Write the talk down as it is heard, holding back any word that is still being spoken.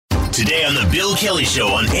Today on the Bill Kelly Show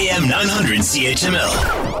on AM 900 CHML.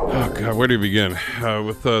 Oh, God, where do you begin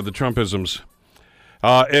with the Trumpisms?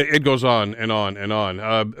 It goes on and on and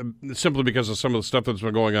on, simply because of some of the stuff that's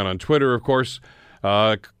been going on Twitter, of course.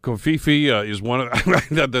 Kofifi is one of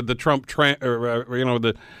the Trump,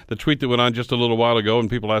 the tweet that went on just a little while ago, and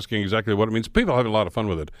people asking exactly what it means. People having a lot of fun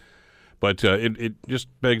with it. But it just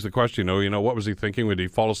begs the question, what was he thinking? Would he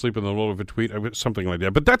fall asleep in the middle of a tweet? Something like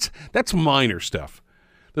that. But that's minor stuff.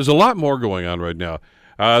 There's a lot more going on right now.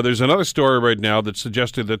 There's another story right now that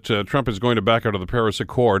suggested that Trump is going to back out of the Paris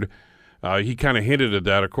Accord. He kind of hinted at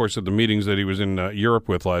that, of course, at the meetings that he was in Europe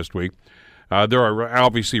with last week. There are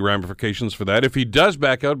obviously ramifications for that. If he does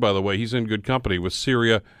back out, by the way, he's in good company with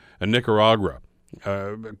Syria and Nicaragua.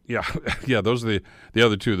 Those are the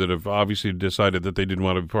other two that have obviously decided that they didn't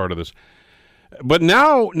want to be part of this. But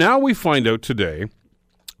now we find out today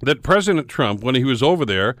that President Trump, when he was over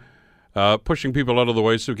there, pushing people out of the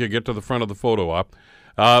way so he could get to the front of the photo op,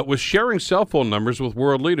 was sharing cell phone numbers with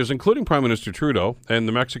world leaders, including Prime Minister Trudeau and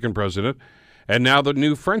the Mexican president, and now the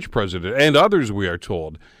new French president, and others, we are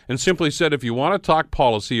told, and simply said, if you want to talk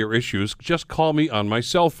policy or issues, just call me on my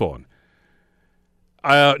cell phone.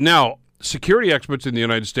 Now, security experts in the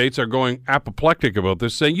United States are going apoplectic about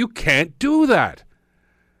this, saying you can't do that.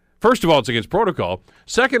 First of all, it's against protocol.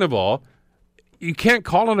 Second of all, you can't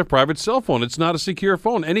call on a private cell phone. It's not a secure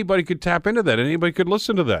phone. Anybody could tap into that. Anybody could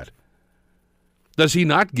listen to that. Does he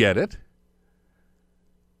not get it?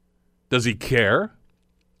 Does he care?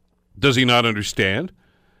 Does he not understand?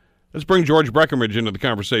 Let's bring George Breckenridge into the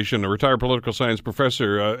conversation, a retired political science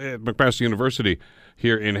professor at McMaster University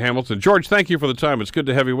here in Hamilton. George, thank you for the time. It's good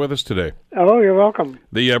to have you with us today. Oh, you're welcome.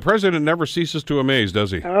 The president never ceases to amaze, does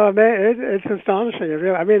he? Oh, man, it's astonishing.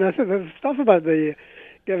 The stuff about the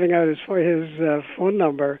giving out his phone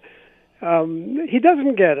number, he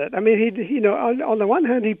doesn't get it. I mean, on the one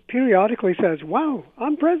hand, he periodically says, "Wow,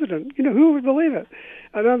 I'm president." Who would believe it?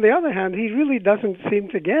 And on the other hand, he really doesn't seem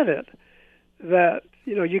to get it that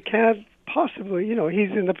you can't possibly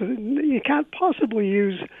you can't possibly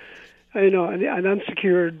use an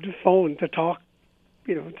unsecured phone to talk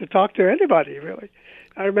to anybody, really.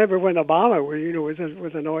 I remember when Obama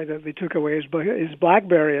was annoyed that they took away his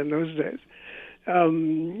BlackBerry in those days.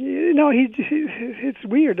 It's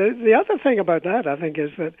weird. The other thing about that, I think, is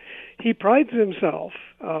that he prides himself,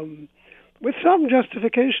 with some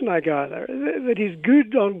justification, I gather, that he's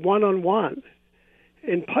good on one-on-one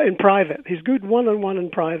in private. He's good one-on-one in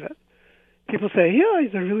private. People say, yeah,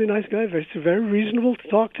 he's a really nice guy, very reasonable to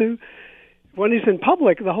talk to. When he's in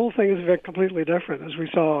public, the whole thing is completely different, as we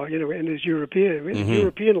saw, in his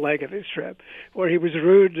European leg of his trip, where he was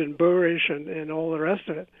rude and boorish and all the rest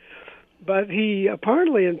of it. But he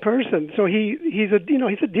apparently in person, so he's a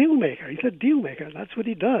deal maker. He's a deal maker. That's what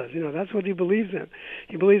he does. That's what he believes in.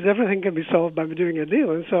 He believes everything can be solved by doing a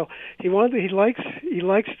deal, and so he wants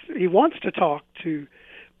to talk to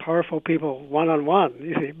powerful people one on one.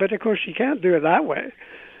 You see, but of course you can't do it that way.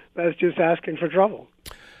 That's just asking for trouble.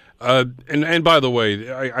 And by the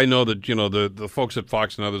way, I know that the folks at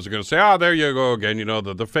Fox and others are going to say, there you go again.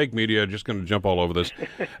 The fake media are just going to jump all over this.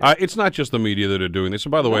 It's not just the media that are doing this.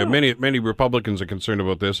 And by the way, many Republicans are concerned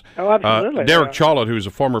about this. Oh, absolutely. Derek Chollet, who's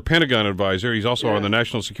a former Pentagon advisor, he's also on the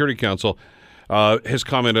National Security Council, has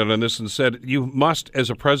commented on this and said, you must,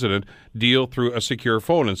 as a president, deal through a secure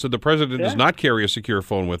phone. And so the president does not carry a secure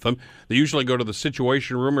phone with them. They usually go to the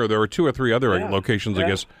Situation Room, or there are 2 or 3 other locations, I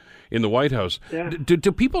guess, in the White House. Yeah.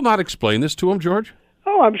 Do people not explain this to him, George?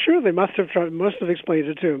 Oh, I'm sure they must have explained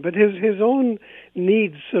it to him. But his own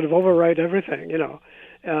needs sort of override everything,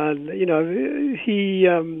 And he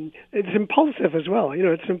it's impulsive as well.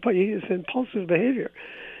 It's impulsive behavior.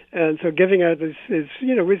 And so giving out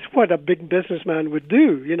it's what a big businessman would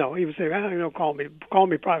do. He would say, call me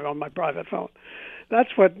private on my private phone.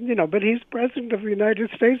 That's what, but he's president of the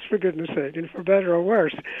United States, for goodness sake, and for better or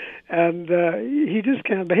worse. And he just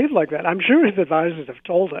can't behave like that. I'm sure his advisors have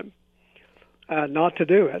told him not to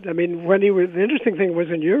do it. I mean, the interesting thing was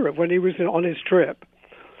in Europe, when he was on his trip,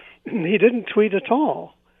 he didn't tweet at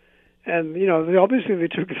all. And, obviously they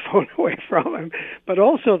took his phone away from him. But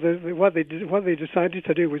also what they decided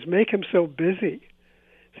to do was make him so busy.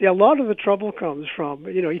 See, a lot of the trouble comes from,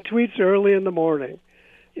 he tweets early in the morning.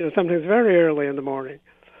 Sometimes very early in the morning.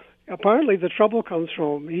 Apparently the trouble comes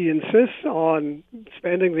from he insists on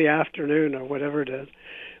spending the afternoon or whatever it is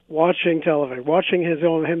watching television, watching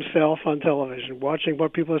himself on television, watching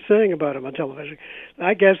what people are saying about him on television.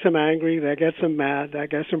 That gets him angry, that gets him mad, that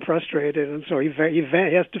gets him frustrated, and so he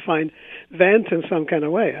has to find vent in some kind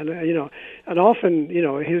of way. And and often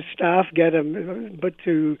his staff get him, but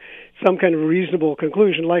to some kind of reasonable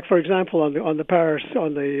conclusion. Like for example, on the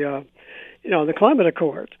the climate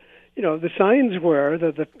accord. The signs were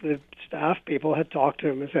that the staff people had talked to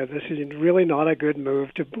him and said, this is really not a good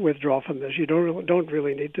move to withdraw from this. You don't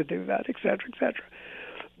really need to do that, et cetera, et cetera.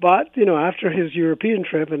 But, after his European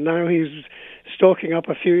trip, and now he's stoking up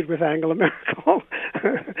a feud with Angela Merkel,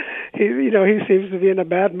 he seems to be in a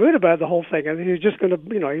bad mood about the whole thing. And he's just going to,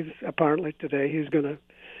 he's apparently today he's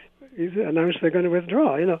announced they're going to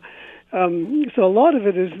withdraw, So a lot of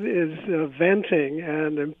it is venting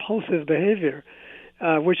and impulsive behavior.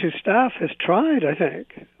 Which his staff has tried, I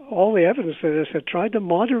think. All the evidence for this had tried to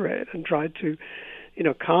moderate and tried to,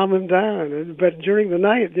 calm him down. But during the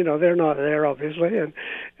night, they're not there, obviously, and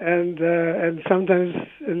sometimes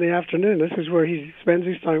in the afternoon, this is where he spends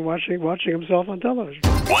his time watching himself on television.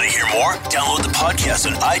 Want to hear more? Download the podcast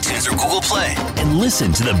on iTunes or Google Play and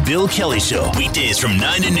listen to The Bill Kelly Show weekdays from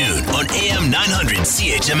 9 to noon on AM 900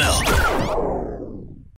 CHML.